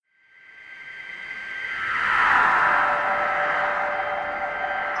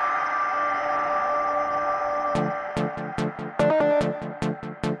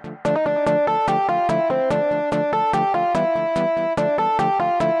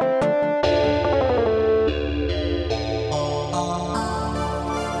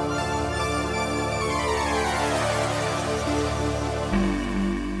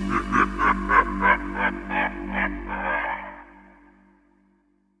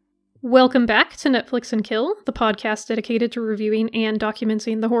Welcome back to Netflix and Kill, the podcast dedicated to reviewing and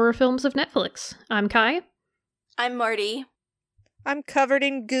documenting the horror films of Netflix. I'm Kai. I'm Marty. I'm covered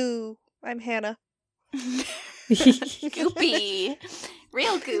in goo. I'm Hannah. Goopy.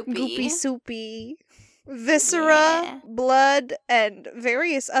 Real goopy. Goopy soupy. Viscera, blood, and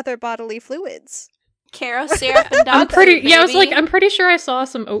various other bodily fluids. Caro syrup and dog food, baby. I'm pretty sure I saw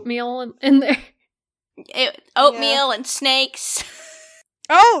some oatmeal in there. Oatmeal and snakes.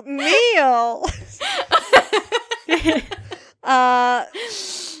 Oatmeal!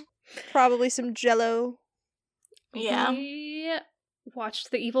 Probably some Jell-O. Yeah. We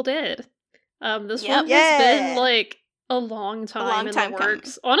watched The Evil Dead. This Yep. one has been, like, a long time in the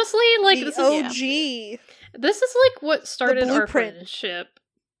works. Honestly, like, the this OG. This is, like, what started our friendship.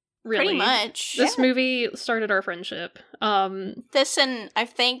 Really. Pretty much. This movie started our friendship. This and, I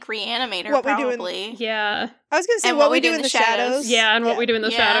think, Reanimator, What probably. We do in... Yeah. I was gonna say, what we do in the shadows. Yeah, and What We Do in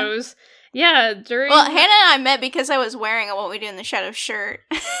the Shadows. Yeah, during... Well, Hannah and I met because I was wearing a What We Do in the Shadows shirt.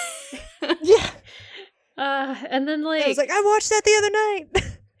 Yeah. And then, like... I was like, I watched that the other night.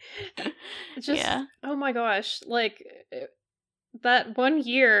 Oh my gosh, like, that one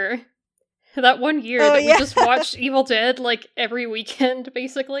year that we just watched Evil Dead, like, every weekend,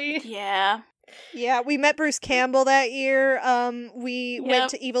 basically. Yeah. Yeah, we met Bruce Campbell that year. We went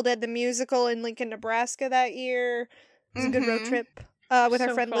to Evil Dead the Musical in Lincoln, Nebraska that year. It was a good road trip with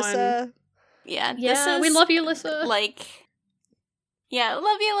our friend fun. Lissa. Yeah, we love you, Lissa. Love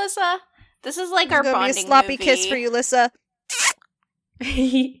you, Lissa. This is like our bonding be a sloppy movie. kiss for you, Lissa.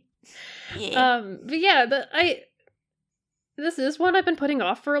 Yeah. But yeah, this is one I've been putting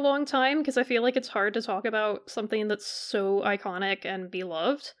off for a long time because I feel like it's hard to talk about something that's so iconic and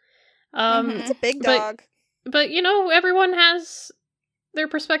beloved. It's a big dog. But, you know, everyone has their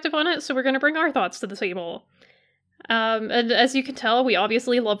perspective on it, so we're going to bring our thoughts to the table. And as you can tell, we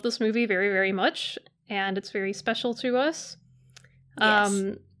obviously love this movie very, very much, and it's very special to us.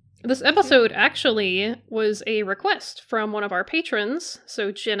 Yes. This episode actually was a request from one of our patrons,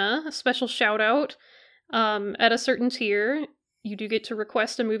 so Jenna, a special shout out. At a certain tier, you do get to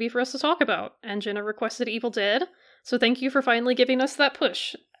request a movie for us to talk about, and Jenna requested Evil Dead, so thank you for finally giving us that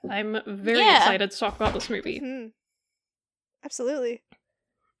push. I'm very excited to talk about this movie. Mm-hmm. Absolutely.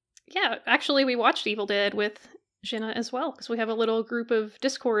 Yeah, actually we watched Evil Dead with Jenna as well, because we have a little group of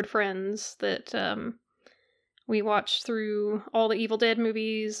Discord friends that we watched through all the Evil Dead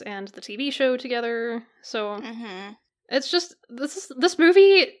movies and the TV show together, so it's just, this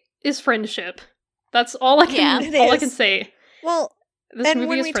movie is friendship. That's all I can say. Well, this and movie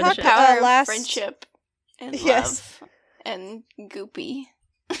when is we friendship. talked Power of last friendship and love and goopy.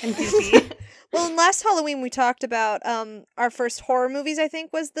 And goopy. Well, last Halloween we talked about our first horror movies, I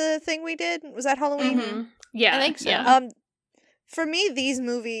think was the thing we did. Was that Halloween? Mm-hmm. Yeah. I think so. Yeah. For me, these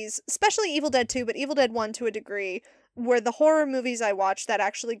movies, especially Evil Dead 2, but Evil Dead 1 to a degree, were the horror movies I watched that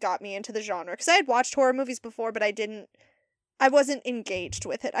actually got me into the genre. Because I had watched horror movies before, but I wasn't engaged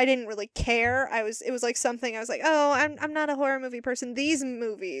with it. I didn't really care. It was like something I was like, oh, I'm not a horror movie person. These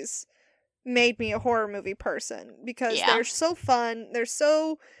movies made me a horror movie person because they're so fun, they're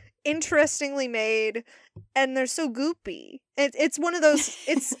so interestingly made, and they're so goopy. It's one of those,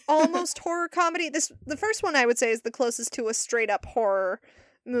 it's almost horror comedy. The first one I would say is the closest to a straight up horror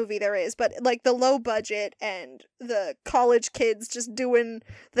movie there is, but like the low budget and the college kids just doing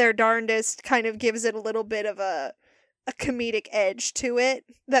their darndest kind of gives it a little bit of a comedic edge to it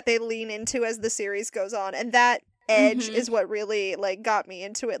that they lean into as the series goes on, and that edge is what really like got me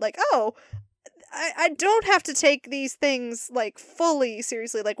into it. Like, oh, I don't have to take these things like fully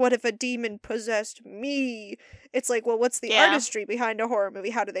seriously. Like, what if a demon possessed me? It's like, well, what's the artistry behind a horror movie?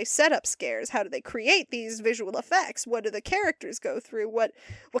 How do they set up scares? How do they create these visual effects? What do the characters go through? What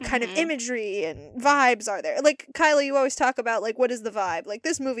kind of imagery and vibes are there? Like, Kylie, you always talk about, like, what is the vibe? Like,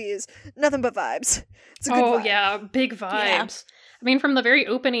 this movie is nothing but vibes. It's a good vibe. Yeah, big vibes. Yeah. I mean, from the very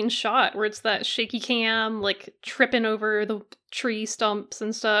opening shot where it's that shaky cam, like, tripping over the tree stumps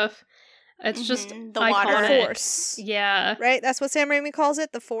and stuff. It's just the iconic. water Force. Yeah. Right? That's what Sam Raimi calls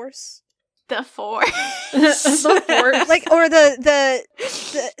it, the Force. The Force. The Force. Like, or the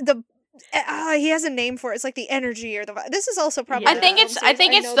he has a name for it. It's like the energy or the vibe. This is also probably I think it's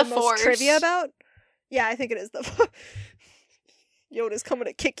the most Force. Trivia about. Yeah, I think it is the Yoda's coming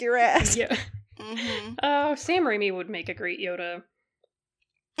to kick your ass. Yeah. Oh, Sam Raimi would make a great Yoda.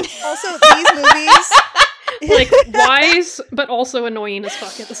 Also, these movies like wise but also annoying as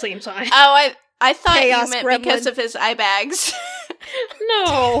fuck at the same time. Oh, I thought Chaos you meant gremlin. because of his eye bags.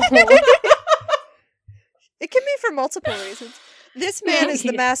 No. It can be for multiple reasons. This man is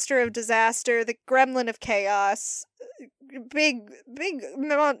the master of disaster, the gremlin of chaos,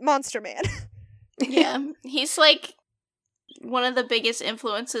 monster man. Yeah, he's like one of the biggest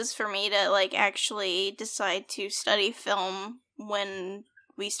influences for me to like actually decide to study film when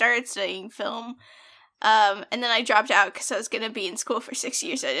we started studying film. And then I dropped out because I was going to be in school for 6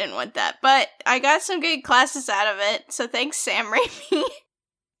 years. I didn't want that. But I got some good classes out of it, so thanks, Sam Raimi.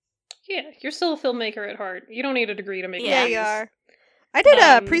 Yeah, you're still a filmmaker at heart. You don't need a degree to make Yeah, movies. you are. I did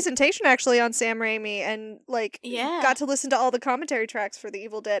a presentation actually on Sam Raimi and got to listen to all the commentary tracks for The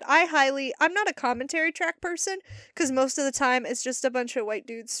Evil Dead. I'm not a commentary track person because most of the time it's just a bunch of white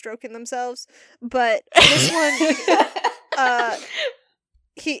dudes stroking themselves. But this one,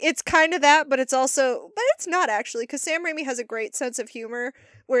 it's kind of that, but it's not actually, because Sam Raimi has a great sense of humor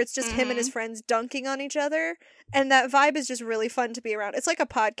where it's just him and his friends dunking on each other, and that vibe is just really fun to be around. It's like a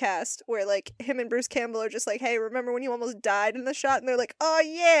podcast where like him and Bruce Campbell are just like, hey, remember when you almost died in the shot? And they're like, oh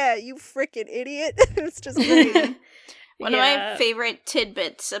yeah, you freaking idiot. It's just great. One of my favorite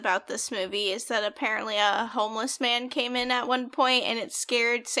tidbits about this movie is that apparently a homeless man came in at one point, and it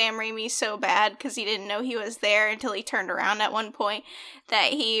scared Sam Raimi so bad because he didn't know he was there until he turned around at one point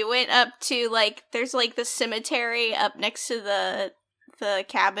that he went up to there's the cemetery up next to the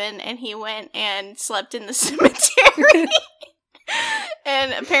cabin, and he went and slept in the cemetery.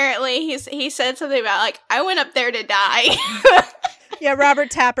 And apparently he said something about I went up there to die. Yeah, Robert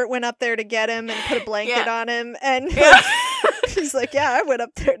Tappert went up there to get him and put a blanket on him, and he's like, yeah, I went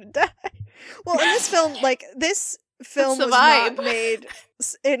up there to die. Well, in this film, this film was not made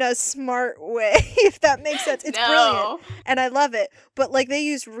in a smart way, if that makes sense. It's brilliant, and I love it. But they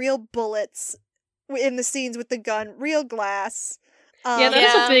use real bullets in the scenes with the gun, real glass. That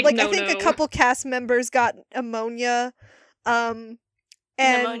is a big no-no. I think a couple cast members got pneumonia, and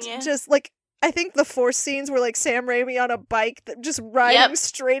just I think the force scenes were Sam Raimi on a bike that just riding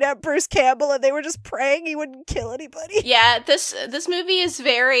straight at Bruce Campbell, and they were just praying he wouldn't kill anybody. Yeah, this movie is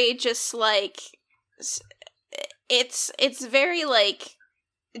very just it's very DIY.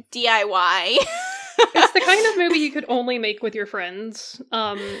 It's the kind of movie you could only make with your friends.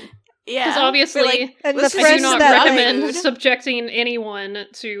 Yeah, because obviously, and I do not recommend subjecting anyone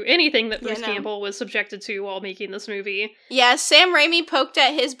to anything that Bruce Campbell was subjected to while making this movie. Yeah, Sam Raimi poked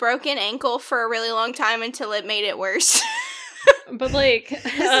at his broken ankle for a really long time until it made it worse. But of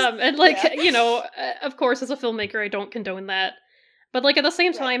course, as a filmmaker, I don't condone that. But at the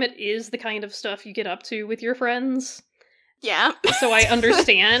same time, it is the kind of stuff you get up to with your friends. Yeah. So I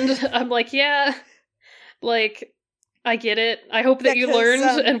understand. I'm I get it. I hope that you learned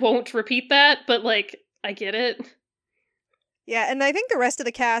and won't repeat that, but I get it. Yeah, and I think the rest of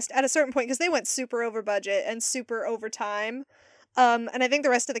the cast, at a certain point, because they went super over budget and super over time, and I think the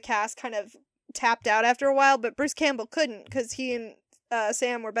rest of the cast kind of tapped out after a while, but Bruce Campbell couldn't, because he and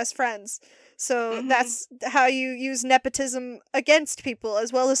Sam were best friends. So that's how you use nepotism against people,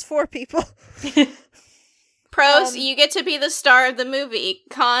 as well as for people. Pros, you get to be the star of the movie.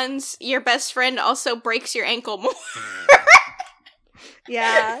 Cons, your best friend also breaks your ankle more.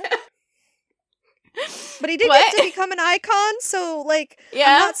 Yeah. But he did get to become an icon, so, I'm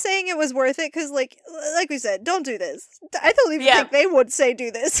not saying it was worth it, because, like we said, don't do this. I don't even think they would say do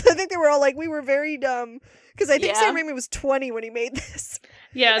this. I think they were all we were very dumb, because I think Sam Raimi was 20 when he made this.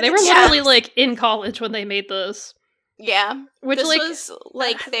 Yeah, they were literally, in college when they made this. Yeah. Which, this was,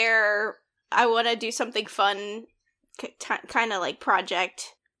 their... I want to do something fun, kind of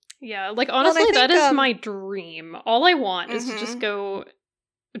project. Yeah, honestly, that is my dream. All I want is to just go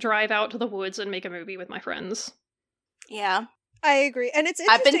drive out to the woods and make a movie with my friends. Yeah. I agree. And it's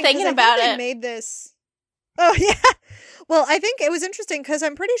interesting. I've been thinking about it. They made this. Oh, yeah. Well, I think it was interesting because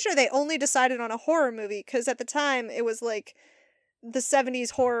I'm pretty sure they only decided on a horror movie because at the time it was the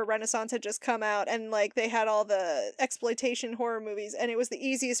 70s horror renaissance had just come out and they had all the exploitation horror movies and it was the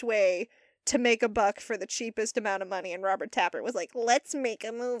easiest way to make a buck for the cheapest amount of money, and Robert Tappert was like, let's make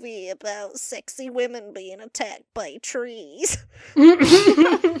a movie about sexy women being attacked by trees.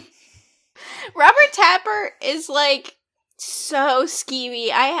 Robert Tappert is so skeevy.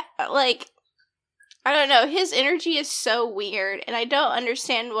 I don't know, his energy is so weird, and I don't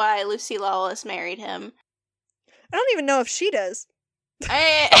understand why Lucy Lawless married him. I don't even know if she does.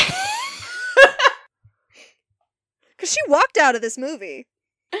 Because she walked out of this movie.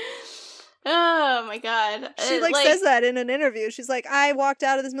 Oh my god. She says that in an interview. She's like, I walked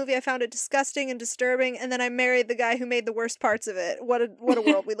out of this movie, I found it disgusting and disturbing, and then I married the guy who made the worst parts of it. What a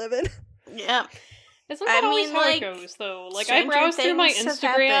world we live in. Yeah. Isn't that always how it goes, though? I browse through my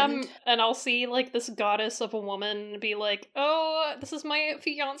Instagram, and I'll see, this goddess of a woman be like, oh, this is my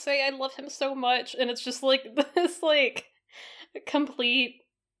fiancé, I love him so much, and it's just, this, complete,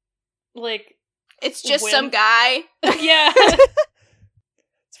 It's just When- some guy. Yeah.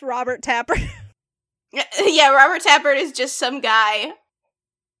 It's Robert Tapper. Yeah, Robert Tappert is just some guy.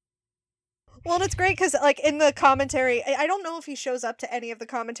 Well, and it's great because, like, in the commentary, I don't know if he shows up to any of the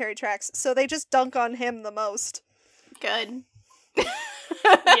commentary tracks, so they just dunk on him the most. Good.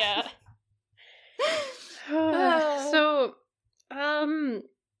 Yeah. So,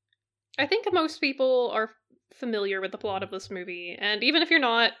 I think most people are familiar with the plot of this movie, and even if you're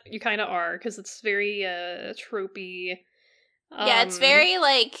not, you kind of are, because it's very, tropey. Yeah, it's very,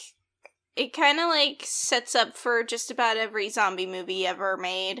 like, it kind of, like, sets up for just about every zombie movie ever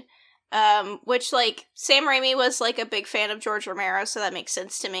made. Which, like, Sam Raimi was, like, a big fan of George Romero, so that makes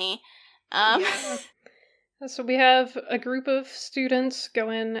sense to me. Yeah. So we have a group of students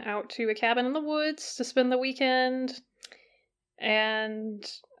going out to a cabin in the woods to spend the weekend, and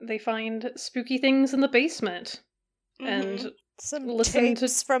they find spooky things in the basement. And Some listen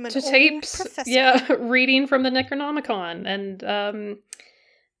tapes from an to old tapes, professor. yeah, reading from the Necronomicon, and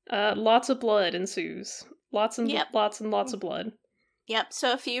lots of blood ensues. Lots and lots of blood. Yep,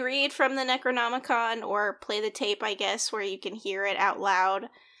 so if you read from the Necronomicon, or play the tape, I guess, where you can hear it out loud,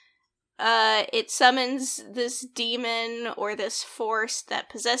 it summons this demon or this force that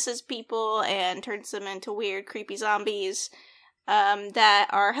possesses people and turns them into weird, creepy zombies that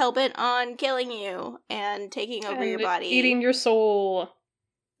are hellbent on killing you and taking over your body. Eating your soul.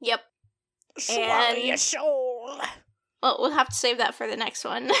 Yep. Swallow your soul. Well, we'll have to save that for the next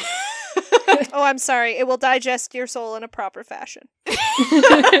one. Oh, I'm sorry. It will digest your soul in a proper fashion.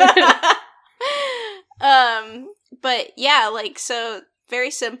 But yeah, like, so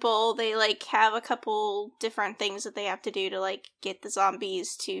very simple. They, like, have a couple different things that they have to do to, like, get the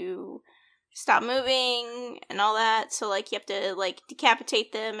zombies to stop moving and all that. So, like, you have to, like,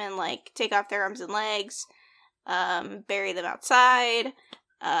 decapitate them and, like, take off their arms and legs, bury them outside,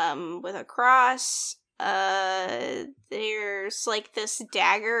 with a cross. There's, like, this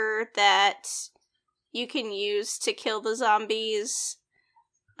dagger that you can use to kill the zombies.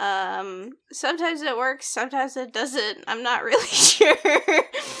 Sometimes it works, sometimes it doesn't. I'm not really sure.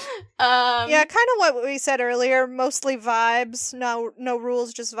 Yeah, kind of what we said earlier. Mostly vibes. No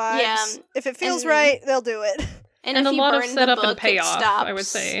rules, just vibes. Yeah, if it feels right, they'll do it. And a if you lot of burn the setup and book, it payoff, stops. I would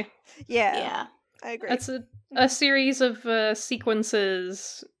say. Yeah, I agree. It's a series of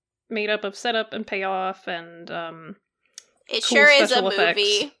sequences made up of setup and payoff, and It cool sure is a special effects.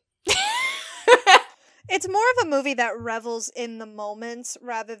 movie. It's more of a movie that revels in the moments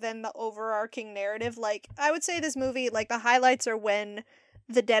rather than the overarching narrative. Like, I would say this movie, like, the highlights are when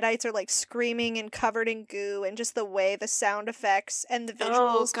the Deadites are, like, screaming and covered in goo, and just the way the sound effects and the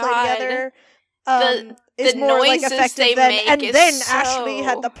visuals play together is more, like, noises effective they than... make And is then so- Ashley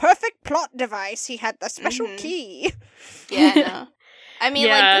had the perfect plot device. He had the special key. Yeah, no. I mean,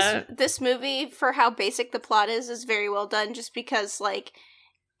 Yeah. like, this movie, for how basic the plot is very well done, just because, like,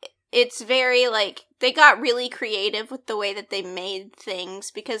 it's very, like, they got really creative with the way that they made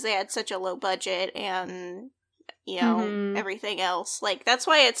things, because they had such a low budget and, you know, everything else. Like, that's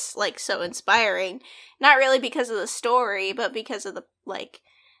why it's, like, so inspiring. Not really because of the story, but because of the, like,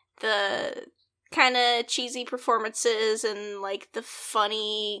 the kind of cheesy performances and, like, the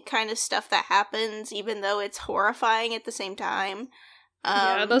funny kind of stuff that happens, even though it's horrifying at the same time.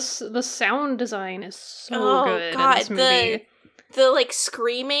 Yeah, the sound design is so good in this movie. The like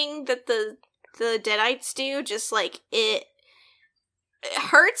screaming that the Deadites do, just like it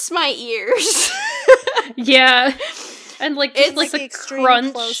hurts my ears. Yeah. And like just It's like like the the extreme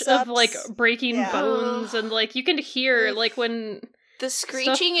crunch close-ups. of like breaking Yeah. bones, and like you can hear like when The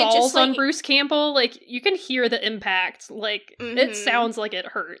screeching, stuff it falls just like on Bruce Campbell, like you can hear the impact. Like it sounds like it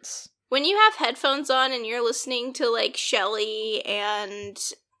hurts. when you have headphones on and you're listening to like Shelley and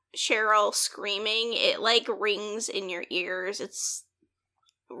Cheryl screaming, it like rings in your ears. It's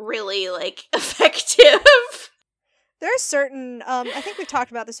really like effective. There are certain, I think we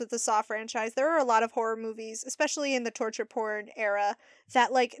talked about this with the Saw franchise. There are a lot of horror movies, especially in the torture porn era,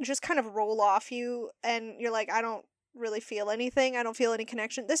 that like just kind of roll off you, and you're like, I don't really feel anything. I don't feel any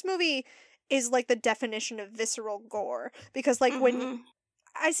connection. This movie is like the definition of visceral gore, because like when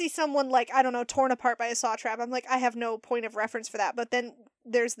I see someone like, I don't know, torn apart by a saw trap, I'm like, I have no point of reference for that. But then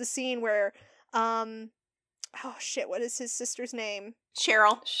there's the scene where, oh shit, what is his sister's name?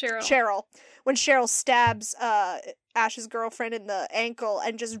 Cheryl. When Cheryl stabs Ash's girlfriend in the ankle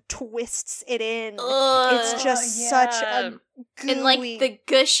and just twists it in. It's just such a gooey, and like the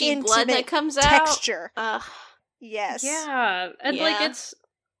gushy blood that comes out. Texture. Ugh. Yes. Yeah. And like it's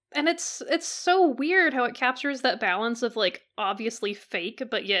so weird how it captures that balance of like obviously fake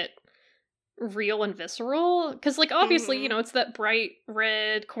but yet real and visceral. Because, like, obviously, Mhm. you know, it's that bright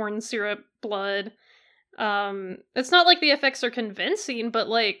red corn syrup blood. It's not like the effects are convincing, but,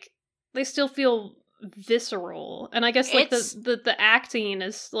 like, they still feel visceral. And I guess, like, It's the acting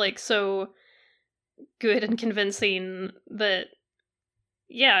is, like, so good and convincing that,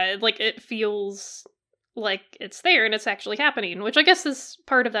 yeah, like, it feels like it's there and it's actually happening, which I guess is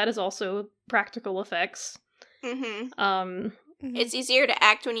part of that is also practical effects. mhm. Um, It's easier to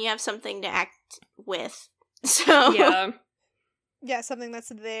act when you have something to act with. So yeah. Yeah, something that's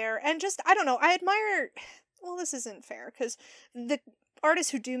there. And just, I don't know, I admire, well, this isn't fair, because the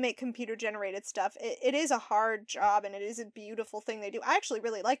artists who do make computer generated stuff, it is a hard job and it is a beautiful thing they do. I actually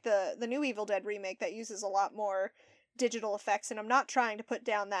really like the new Evil Dead remake that uses a lot more digital effects, and I'm not trying to put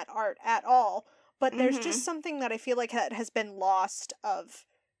down that art at all, but there's just Mhm. something that I feel like has been lost of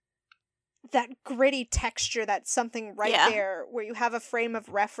that gritty texture, that's something right Yeah. there where you have a frame of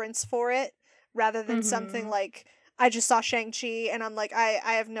reference for it rather than something like I just saw Shang-Chi and I'm like,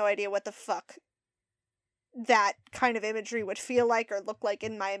 I have no idea what the fuck that kind of imagery would feel like or look like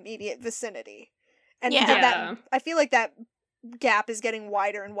in my immediate vicinity. And Yeah. Yeah. I feel like that gap is getting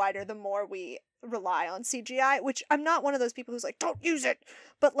wider and wider the more we rely on CGI, which I'm not one of those people who's like, don't use it,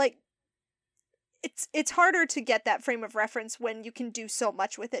 but like it's harder to get that frame of reference when you can do so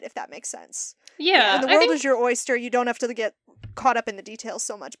much with it, if that makes sense. Yeah, When the I world think is your oyster, you don't have to get caught up in the details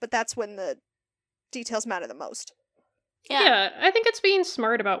so much, but that's when the details matter the most. yeah, I think it's being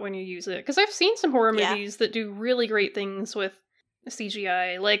smart about when you use it, because I've seen some horror Yeah. movies that do really great things with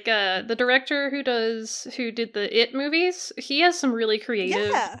CGI. Like the director who did the It movies, he has some really creative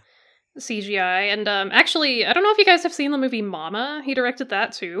Yeah. CGI. And actually, I don't know if you guys have seen the movie Mama. He directed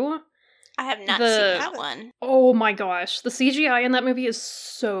that too. I have not The- seen that Haven't. one. Oh my gosh, the CGI in that movie is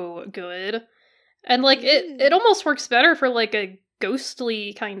so good. And like it Ooh. almost works better for like a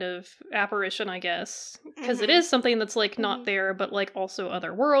ghostly kind of apparition, I guess, because it Mhm. is something that's like not Mhm. there but like also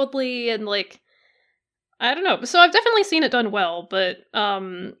otherworldly and like I don't know. So I've definitely seen it done well, but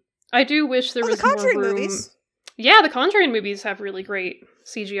I do wish there Oh, the was more Conjuring room. movies. Yeah, the Conjuring movies have really great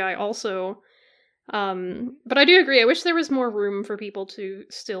CGI also. But I do agree. I wish there was more room for people to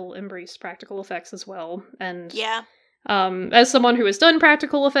still embrace practical effects as well. And Yeah. as someone who has done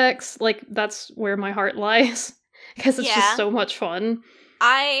practical effects, like that's where my heart lies because it's Yeah. just so much fun.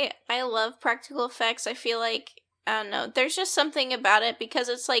 I love practical effects. I feel like, I don't know, there's just something about it because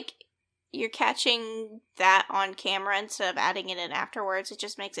it's like you're catching that on camera instead of adding it in afterwards. It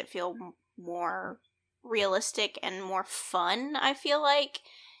just makes it feel more realistic and more fun, I feel like,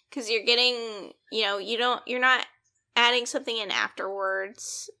 because you're getting, you know, you're not adding something in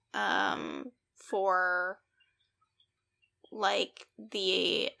afterwards for like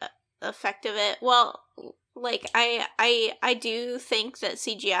the effect of it. Well, like I do think that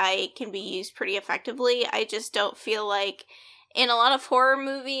CGI can be used pretty effectively. I just don't feel like in a lot of horror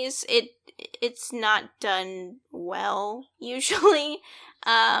movies it's not done well usually.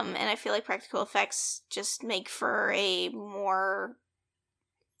 And I feel like practical effects just make for a more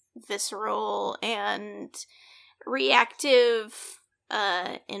visceral and reactive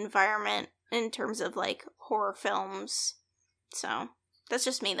environment in terms of like horror films. So that's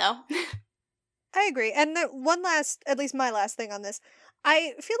just me though. I agree. And the one last, at least my last thing on this,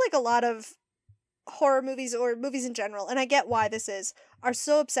 I feel like a lot of horror movies or movies in general, and I get why this is, are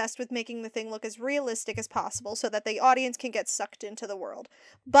so obsessed with making the thing look as realistic as possible so that the audience can get sucked into the world.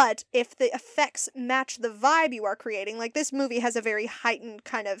 But if the effects match the vibe you are creating, like this movie has a very heightened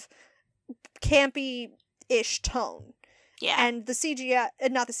kind of campy-ish tone. Yeah. And the CGI,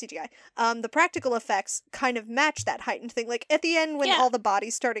 not the CGI, the practical effects kind of match that heightened thing. Like at the end when Yeah. all the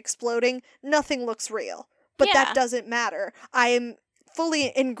bodies start exploding, nothing looks real. But Yeah. that doesn't matter. I am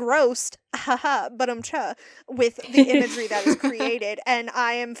fully engrossed, with the imagery that is created, and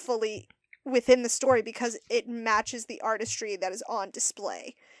I am fully within the story because it matches the artistry that is on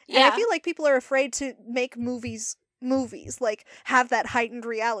display. And I feel like people are afraid to make movies, like have that heightened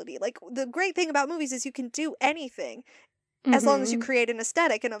reality. Like the great thing about movies is you can do anything as long as you Mhm. create an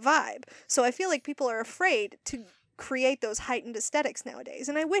aesthetic and a vibe. So I feel like people are afraid to create those heightened aesthetics nowadays,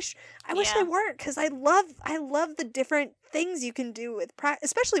 and I wish Yeah. they weren't, because I love the different things you can do with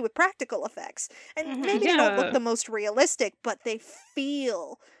especially with practical effects. And Mhm. maybe they don't look Yeah. the most realistic, but they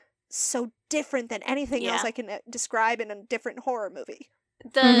feel so different than anything else Yeah. I can describe in a different horror movie.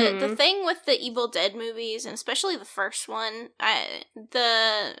 The Mhm. thing with the Evil Dead movies, and especially the first one,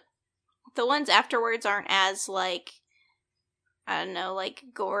 the ones afterwards aren't as like, I don't know, like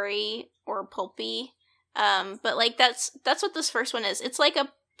gory or pulpy. But like that's what this first one is. It's like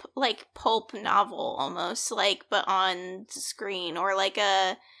a like pulp novel almost, like, but on screen, or like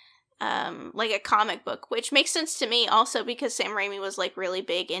a like a comic book, which makes sense to me also because Sam Raimi was like really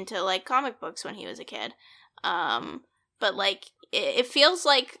big into like comic books when he was a kid. But like it feels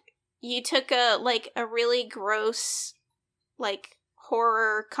like you took a really gross like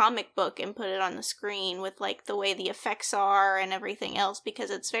horror comic book and put it on the screen with like the way the effects are and everything else, because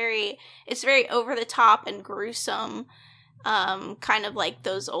it's very over the top and gruesome, kind of like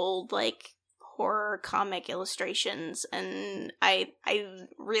those old like horror comic illustrations, and I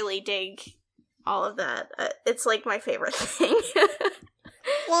really dig all of that. It's like my favorite thing.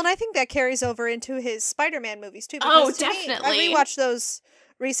 Well, and I think that carries over into his Spider-Man movies too. Oh, definitely. I rewatched those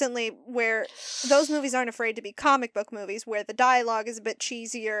recently, where those movies aren't afraid to be comic book movies, where the dialogue is a bit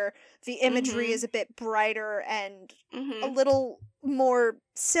cheesier, the imagery is a bit brighter and a little more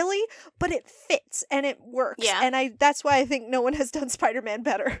silly, but it fits and it works. Yeah. And that's why I think no one has done Spider-Man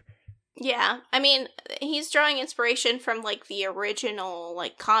better. Yeah, I mean, he's drawing inspiration from, like, the original,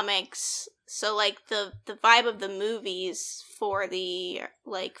 like, comics, so, like, the vibe of the movies for the,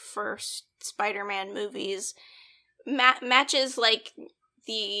 like, first Spider-Man movies matches, like,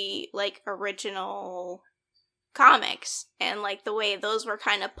 the, like, original comics, and, like, the way those were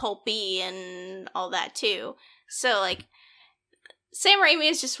kind of pulpy and all that, too. So, like, Sam Raimi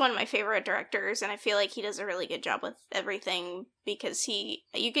is just one of my favorite directors, and I feel like he does a really good job with everything, because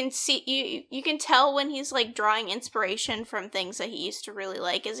you can tell when he's like drawing inspiration from things that he used to really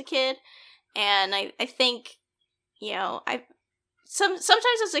like as a kid, and I think, you know, sometimes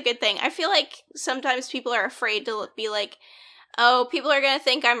it's a good thing. I feel like sometimes people are afraid to be like, oh, people are gonna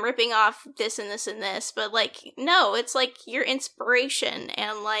think I'm ripping off this and this and this, but like, no, it's like your inspiration,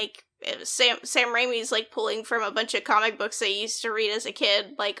 and like Sam Raimi's like pulling from a bunch of comic books that you used to read as a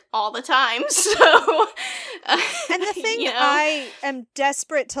kid like all the time. So and the thing, you know? I am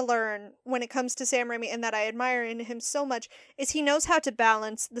desperate to learn when it comes to Sam Raimi, and that I admire in him so much, is he knows how to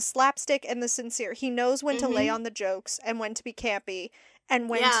balance the slapstick and the sincere. He knows when to lay on the jokes and when to be campy, and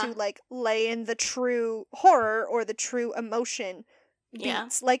when to like lay in the true horror or the true emotion beats. Yeah.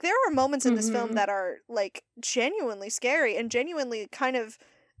 Like, there are moments in this film that are like genuinely scary and genuinely kind of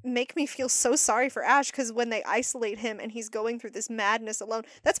make me feel so sorry for Ash, because when they isolate him and he's going through this madness alone,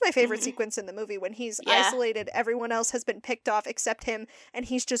 that's my favorite sequence in the movie, when he's isolated, everyone else has been picked off except him, and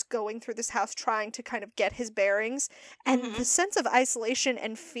he's just going through this house trying to kind of get his bearings, and the sense of isolation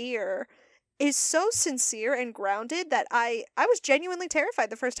and fear is so sincere and grounded that I was genuinely terrified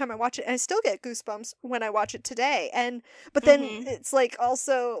the first time I watched it, and I still get goosebumps when I watch it today. But then it's like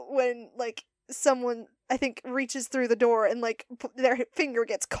also when like someone, I think, reaches through the door and like their finger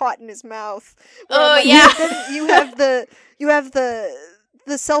gets caught in his mouth. Oh, like, yeah. Then you have the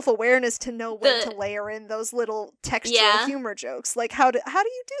self-awareness to know when to layer in those little textual humor jokes. Like, how do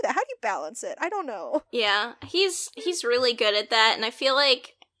you do that? How do you balance it? I don't know. Yeah, he's really good at that, and I feel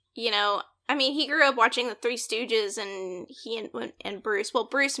like, you know, I mean, he grew up watching the Three Stooges, and he and Bruce, well,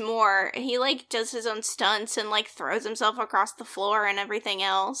 Bruce more, he like does his own stunts and like throws himself across the floor and everything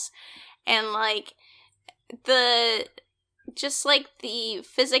else. And, like, the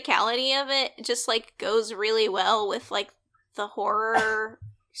physicality of it just, like, goes really well with, like, the horror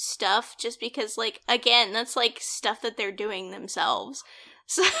stuff, just because, like, again, that's, like, stuff that they're doing themselves.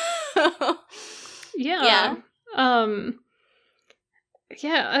 So, yeah.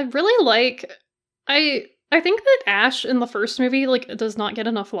 Yeah, I really like, I think that Ash in the first movie, like, does not get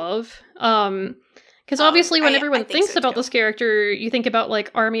enough love. Because obviously when everyone thinks about this character, you think about,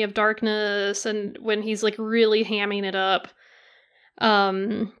 like, Army of Darkness, and when he's, like, really hamming it up.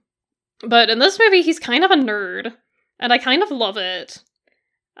 But in this movie, he's kind of a nerd, and I kind of love it.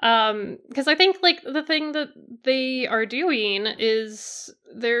 Because I think, like, the thing that they are doing is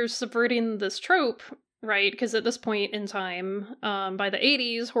they're subverting this trope, right? Because at this point in time, by the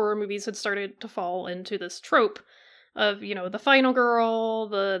 80s, horror movies had started to fall into this trope of, you know, the final girl,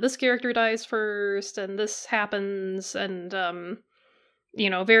 this character dies first, and this happens, and, you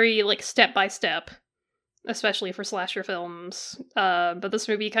know, very, like, step by step, especially for slasher films. But this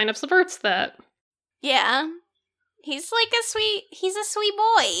movie kind of subverts that. Yeah. He's a sweet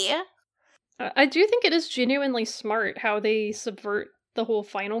boy. I do think it is genuinely smart how they subvert the whole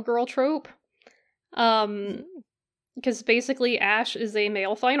final girl trope. Because basically Ash is a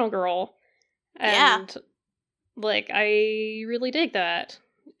male final girl. And like, I really dig that.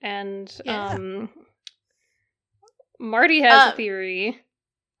 And, Marty has a theory.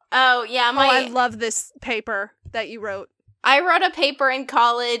 Oh, yeah, I love this paper that you wrote. I wrote a paper in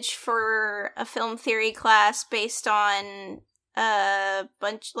college for a film theory class based on a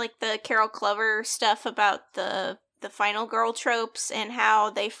bunch, like, the Carol Clover stuff about the final girl tropes and how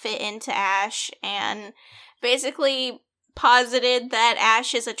they fit into Ash. And basically, posited that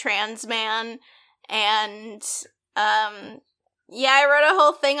Ash is a trans man, and yeah, I wrote a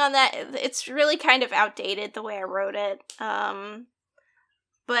whole thing on that. It's really kind of outdated the way I wrote it,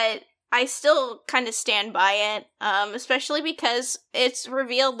 but I still kind of stand by it, especially because it's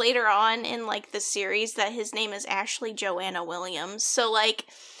revealed later on in, like, the series that his name is Ashley Joanna Williams, so, like,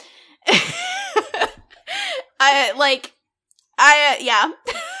 yeah.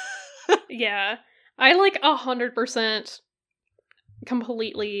 Yeah. I, like, 100%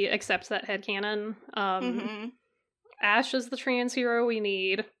 completely accept that headcanon. Ash is the trans hero we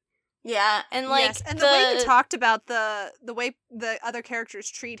need. Yeah, and, like, yes, and the way you talked about the way the other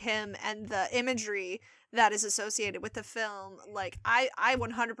characters treat him and the imagery that is associated with the film, like, I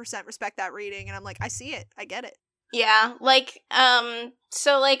 100% respect that reading, and I'm like, I see it, I get it. Yeah, like,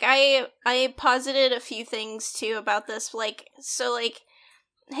 so, like, I posited a few things, too, about this, like, so, like,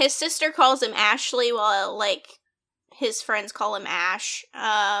 his sister calls him Ashley while, like, his friends call him Ash,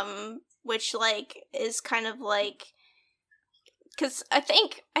 which, like, is kind of, like, because I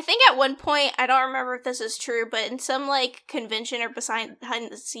think at one point, I don't remember if this is true, but in some, like, convention or behind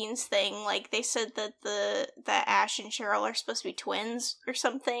the scenes thing, like, they said that that Ash and Cheryl are supposed to be twins or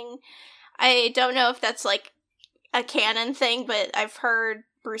something. I don't know if that's, like, a canon thing, but I've heard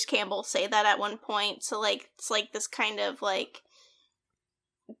Bruce Campbell say that at one point, so, like, it's, like, this kind of, like,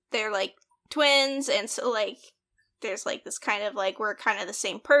 they're, like, twins, and so, like, there's, like, this kind of, like, we're kind of the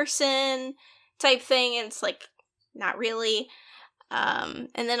same person type thing, and it's, like, not really.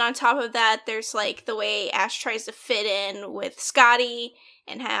 And then on top of that, there's, like, the way Ash tries to fit in with Scotty,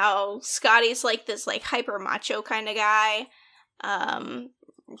 and how Scotty's, like, this, like, hyper macho kind of guy,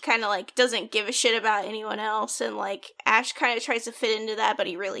 kind of, like, doesn't give a shit about anyone else, and, like, Ash kind of tries to fit into that, but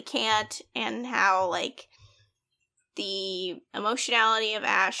he really can't, and how, like, the emotionality of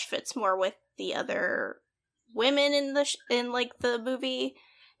Ash fits more with the other women in the movie,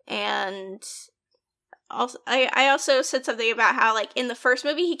 and also, I also said something about how, like, in the first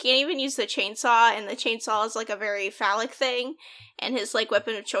movie, he can't even use the chainsaw, and the chainsaw is, like, a very phallic thing, and his, like,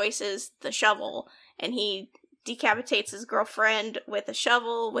 weapon of choice is the shovel, and he decapitates his girlfriend with a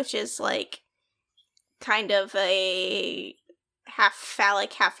shovel, which is, like, kind of a half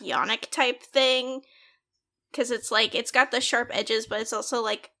phallic, half yonic type thing, because it's, like, it's got the sharp edges, but it's also,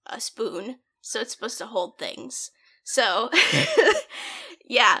 like, a spoon, so it's supposed to hold things. So,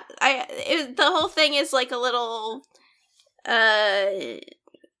 yeah, the whole thing is, like, a little,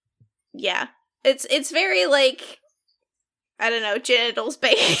 yeah, it's very, like, I don't know, genitals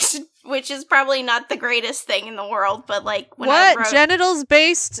based, which is probably not the greatest thing in the world, but, like, when genitals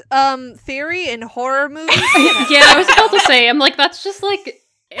based theory in horror movies? Yeah, I was about to say, I'm like, that's just, like,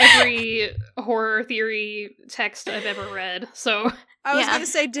 every horror theory text I've ever read, so... I was gonna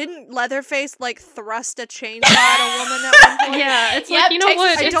say, didn't Leatherface, like, thrust a chainsaw at a woman at one point? Yeah, it's like, you know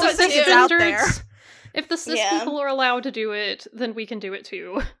what, I don't think it's out there. If the cis people are allowed to do it, then we can do it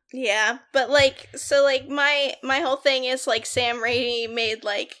too. Yeah, but, like, so, like, my whole thing is, like, Sam Raimi made,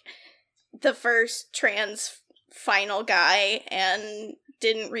 like, the first trans final guy and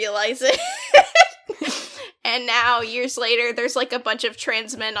didn't realize it. And now, years later, there's, like, a bunch of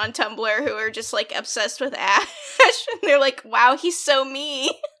trans men on Tumblr who are just, like, obsessed with Ash. And they're like, wow, he's so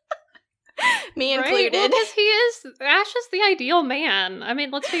me. Me included. Well, because Ash is the ideal man. I mean,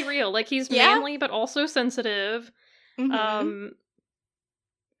 let's be real. Like, he's manly, but also sensitive. Mm-hmm.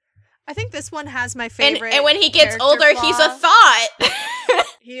 I think this one has my favorite. And when he gets older, he's a thought.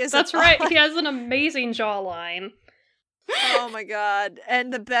 He is. That's right. He has an amazing jawline. Oh my god.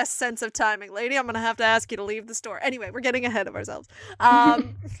 And the best sense of timing. Lady, I'm gonna have to ask you to leave the store. Anyway, we're getting ahead of ourselves.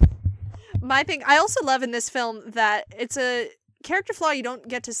 My thing, I also love in this film that it's a character flaw you don't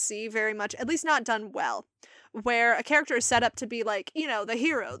get to see very much, at least not done well, where a character is set up to be, like, you know, the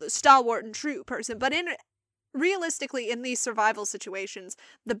hero, the stalwart and true person, but realistically, in these survival situations,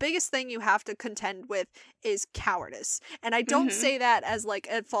 the biggest thing you have to contend with is cowardice. And I don't say that as, like,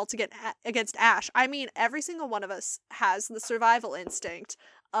 a fault against Ash. I mean, every single one of us has the survival instinct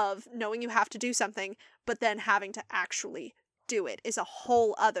of knowing you have to do something, but then having to actually do it is a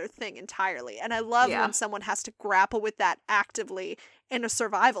whole other thing entirely. And I love when someone has to grapple with that actively in a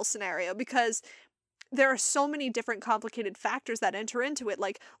survival scenario, because there are so many different complicated factors that enter into it,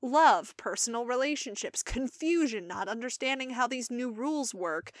 like love, personal relationships, confusion, not understanding how these new rules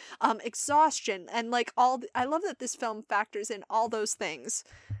work, exhaustion, and, like, I love that this film factors in all those things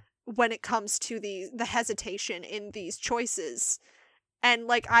when it comes to the hesitation in these choices. And,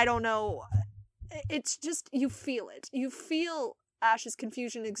 like, I don't know, it's just, you feel it. You feel Ash's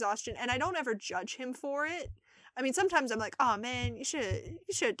confusion, exhaustion, and I don't ever judge him for it. I mean, sometimes I'm like, oh man, you should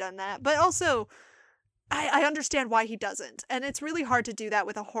have done that. But also, I understand why he doesn't. And it's really hard to do that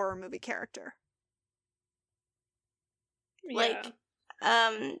with a horror movie character. Like,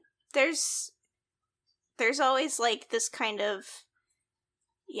 there's always, like, this kind of,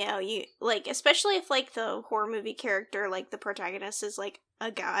 you know, you, like, especially if, like, the horror movie character, like, the protagonist is, like, a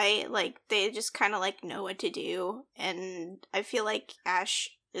guy, like, they just kind of, like, know what to do, and I feel like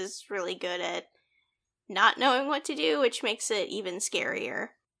Ash is really good at not knowing what to do, which makes it even scarier.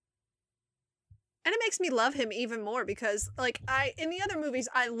 And it makes me love him even more because, like, in the other movies,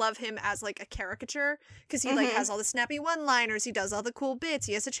 I love him as, like, a caricature because he, like, has all the snappy one-liners, he does all the cool bits,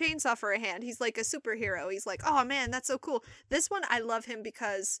 he has a chainsaw for a hand, he's, like, a superhero, he's like, oh, man, that's so cool. This one, I love him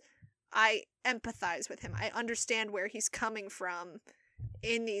because I empathize with him. I understand where he's coming from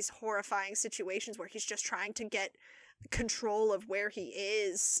in these horrifying situations where he's just trying to get control of where he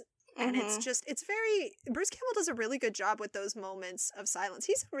is. And it's just, Bruce Campbell does a really good job with those moments of silence.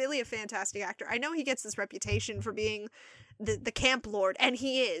 He's really a fantastic actor. I know he gets this reputation for being the camp lord, and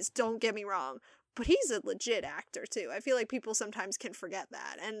he is, don't get me wrong, but he's a legit actor too. I feel like people sometimes can forget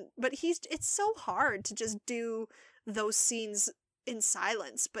that. But it's so hard to just do those scenes in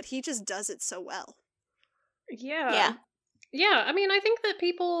silence, but he just does it so well. Yeah. Yeah, I mean, I think that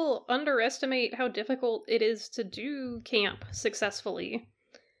people underestimate how difficult it is to do camp successfully.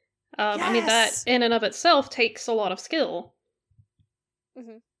 Yes! I mean, that in and of itself takes a lot of skill.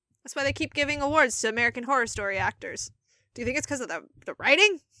 Mm-hmm. That's why they keep giving awards to American Horror Story actors. Do you think it's because of the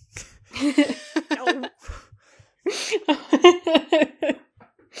writing? No.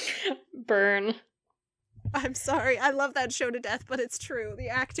 Burn. I'm sorry. I love that show to death, but it's true. The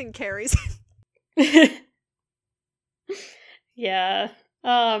acting carries. Yeah.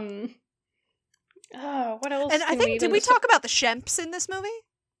 Oh, what else? And I think, did we talk about the Shemps in this movie?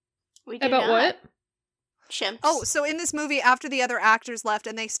 We did about not. what? Shemps. Oh, so in this movie, after the other actors left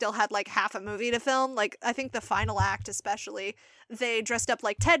and they still had like half a movie to film, like I think the final act especially, they dressed up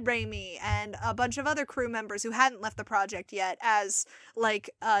like Ted Raimi and a bunch of other crew members who hadn't left the project yet as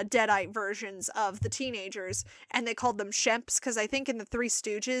like Deadite versions of the teenagers, and they called them Shemps because I think in the Three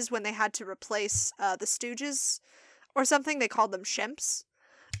Stooges, when they had to replace the Stooges or something, they called them Shemps.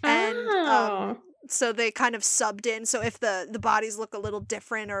 And so they kind of subbed in, so if the bodies look a little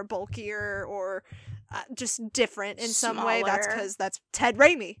different or bulkier or just different in some way, that's because that's Ted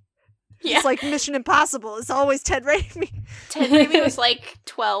Raimi. Yeah. It's like Mission Impossible. It's always Ted Raimi. Ted Raimi was like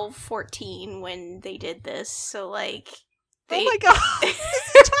 12, 14 when they did this, so like... Oh my god! This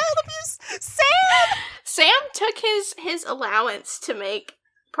is child abuse! Sam took his allowance to make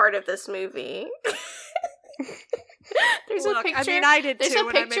part of this movie. There's a picture... I mean, I did too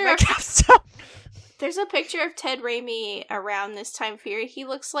when I made my capstone. There's a picture of Ted Raimi around this time period. He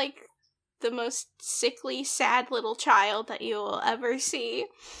looks like the most sickly, sad little child that you will ever see.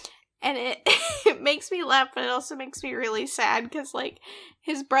 And it makes me laugh, but it also makes me really sad because, like,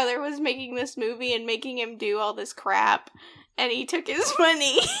 his brother was making this movie and making him do all this crap, and he took his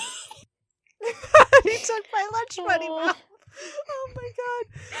money. He took my lunch money, Mom. Oh my god.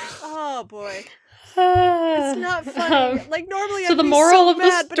 Oh boy. It's not funny. Like, normally I'd be so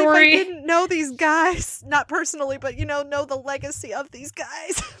mad, but if I didn't know these guys, not personally, but, you know the legacy of these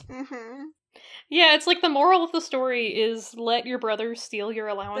guys. Mm-hmm. Yeah, it's like the moral of the story is let your brother steal your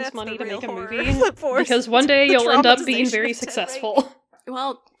allowance money to make a movie, because one day you'll end up being very successful.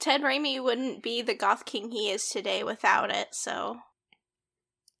 Well, Ted Raimi wouldn't be the goth king he is today without it, so...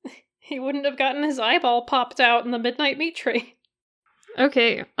 He wouldn't have gotten his eyeball popped out in the Midnight Meat Train.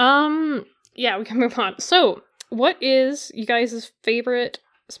 Okay, yeah, we can move on. So, what is you guys' favorite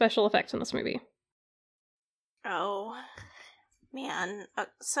special effect in this movie? Oh, man.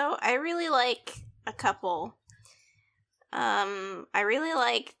 So, I really like a couple. I really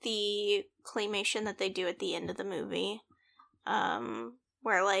like the claymation that they do at the end of the movie.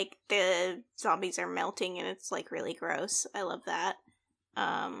 Where, like, the zombies are melting and it's, like, really gross. I love that.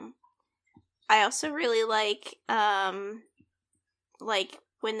 I also really like,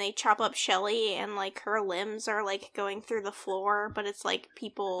 when they chop up Shelly and, like, her limbs are, like, going through the floor, but it's, like,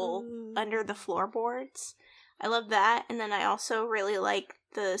 people under the floorboards. I love that. And then I also really like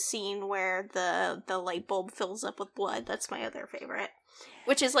the scene where the light bulb fills up with blood. That's my other favorite.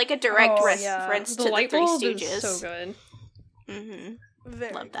 Which is, like, a direct reference to the Three Stooges. Is so good. Mm-hmm.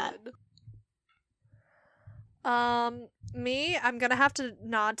 Very love that. Good. Me, I'm gonna have to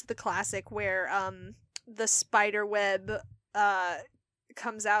nod to the classic where, the spider web,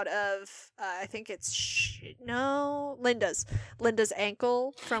 comes out of I think it's Linda's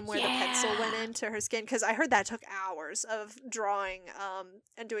ankle from where the pencil went into her skin, because I heard that took hours of drawing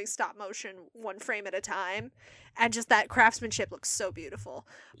and doing stop motion one frame at a time, and just that craftsmanship looks so beautiful.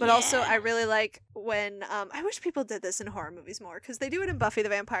 But also I really like when I wish people did this in horror movies more, because they do it in Buffy the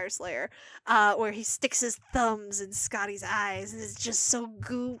Vampire Slayer, where he sticks his thumbs in Scotty's eyes and it's just so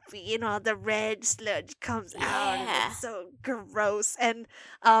goofy and all the red sludge comes out and it's so gross. And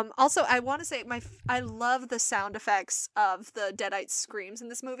also I want to say I love the sound effects of the Deadite screams in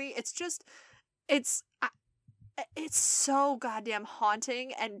this movie. It's so goddamn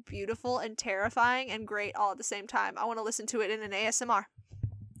haunting and beautiful and terrifying and great all at the same time. I want to listen to it in an ASMR.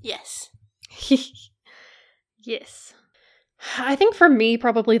 Yes. Yes. I think for me,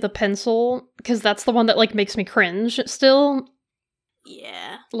 probably the pencil, because that's the one that, like, makes me cringe still.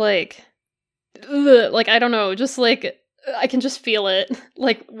 Yeah. Like, ugh, like, I don't know, just, like, I can just feel it,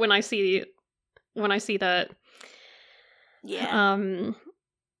 like, when I see that. Yeah.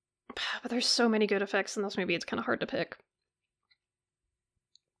 But there's so many good effects in this movie, it's kind of hard to pick.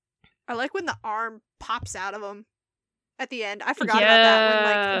 I like when the arm pops out of him at the end. I forgot about that, when,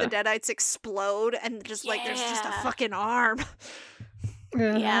 like, the Deadites explode and just, like, there's just a fucking arm.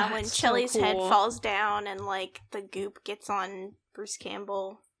 Yeah, when Chelly's head cool. falls down and, like, the goop gets on Bruce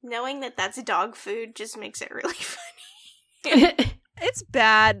Campbell. Knowing that that's dog food just makes it really funny. It's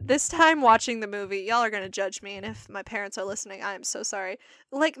bad. This time watching the movie, y'all are gonna judge me, and if my parents are listening, I am so sorry.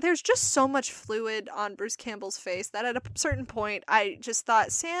 Like, there's just so much fluid on Bruce Campbell's face that at a certain point, I just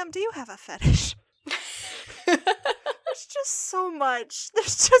thought, Sam, do you have a fetish? There's just so much.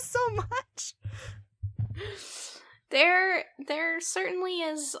 There's just so much. There certainly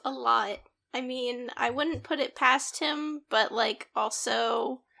is a lot. I mean, I wouldn't put it past him, but, like,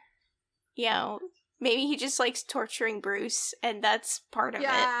 also, you know, maybe he just likes torturing Bruce, and that's part of it.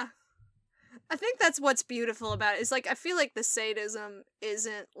 Yeah. I think that's what's beautiful about it, is, like, I feel like the sadism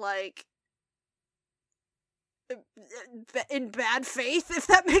isn't, like, in bad faith, if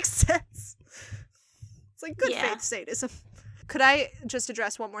that makes sense. It's like good faith sadism. Could I just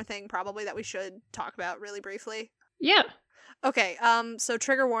address one more thing, probably, that we should talk about really briefly? Yeah. Okay, so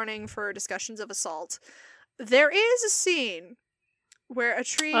trigger warning for discussions of assault. There is a scene where a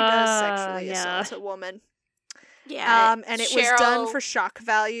tree does sexually assault a woman. Yeah. And it was done for shock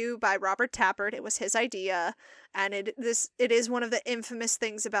value by Robert Tappert. It was his idea, and it is one of the infamous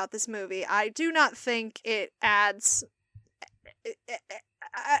things about this movie. I do not think it adds...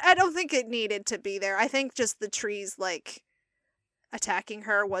 I don't think it needed to be there. I think just the trees, like, attacking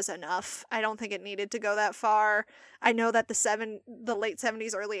her was enough. I don't think it needed to go that far. I know that the late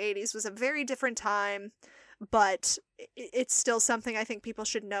 70s, early 80s was a very different time, but it's still something I think people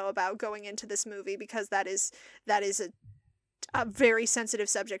should know about going into this movie, because that is a very sensitive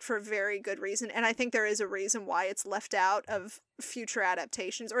subject for a very good reason, and I think there is a reason why it's left out of future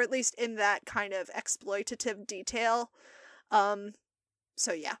adaptations, or at least in that kind of exploitative detail.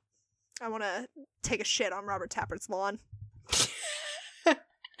 So yeah, I want to take a shit on Robert Tappert's lawn.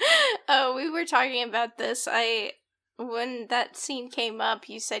 Oh, we were talking about this. When that scene came up,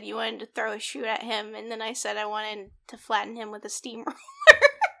 you said you wanted to throw a shoe at him, and then I said I wanted to flatten him with a steamroller.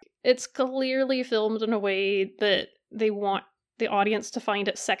 It's clearly filmed in a way that they want the audience to find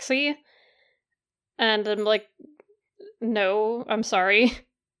it sexy. And I'm like, no, I'm sorry.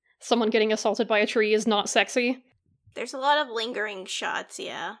 Someone getting assaulted by a tree is not sexy. There's a lot of lingering shots,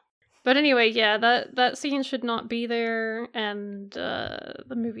 yeah. But anyway, yeah, that scene should not be there, and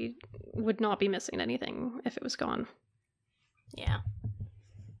the movie would not be missing anything if it was gone. Yeah.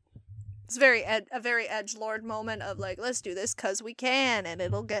 It's a very edgelord moment of, like, let's do this because we can, and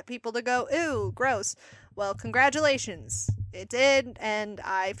it'll get people to go, ew, gross. Well, congratulations. It did, and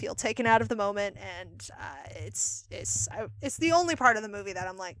I feel taken out of the moment, and it's the only part of the movie that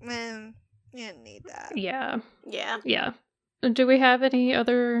I'm like, man, you didn't need that. Yeah. Yeah. Do we have any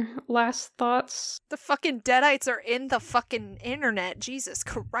other last thoughts? The fucking Deadites are in the fucking internet. Jesus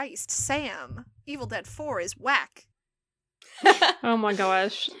Christ, Sam. Evil Dead 4 is whack. Oh my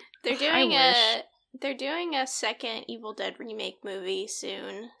gosh. They're doing a second Evil Dead remake movie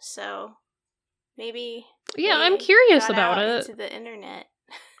soon, so maybe. Yeah, I'm curious about it. Into the internet.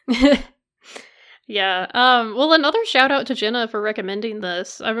 Yeah. Well, another shout out to Jenna for recommending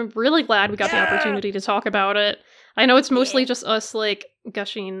this. I'm really glad we got the opportunity to talk about it. I know it's mostly just us, like,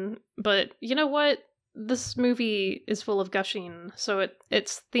 gushing, but you know what? This movie is full of gushing, so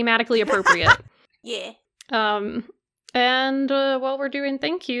it's thematically appropriate. Yeah. And while we're doing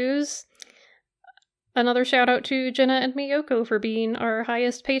thank yous, another shout out to Jenna and Miyoko for being our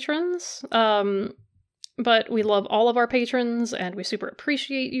highest patrons. But we love all of our patrons, and we super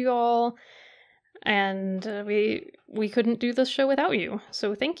appreciate you all. And we couldn't do this show without you,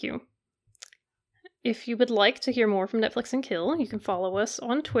 so thank you. If you would like to hear more from Netflix and Kill, you can follow us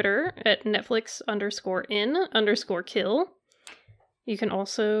on Twitter at Netflix_in_kill. You can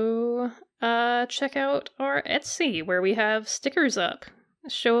also check out our Etsy, where we have stickers up.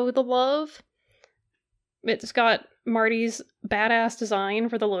 Show the love. It's got Marty's badass design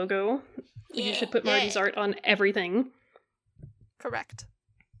for the logo. Yeah, you should put Marty's art on everything. Correct.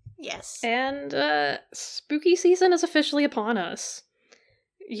 Yes. And spooky season is officially upon us.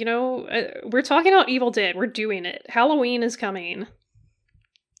 You know, we're talking about Evil Dead. We're doing it. Halloween is coming.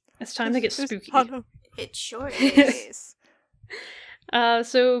 It's time to get spooky. It sure is.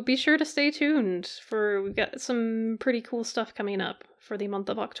 So be sure to stay tuned we've got some pretty cool stuff coming up for the month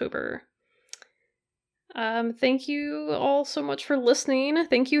of October. Thank you all so much for listening.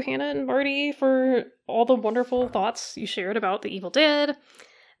 Thank you, Hannah and Marty, for all the wonderful thoughts you shared about The Evil Dead.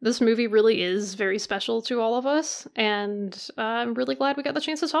 This movie really is very special to all of us, and I'm really glad we got the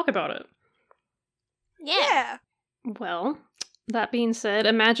chance to talk about it. Yeah. Well, that being said,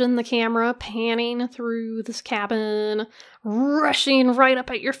 imagine the camera panning through this cabin, rushing right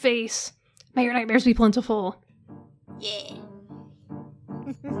up at your face. May your nightmares be plentiful. Yeah.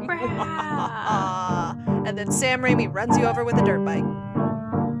 And then Sam Raimi runs you over with a dirt bike.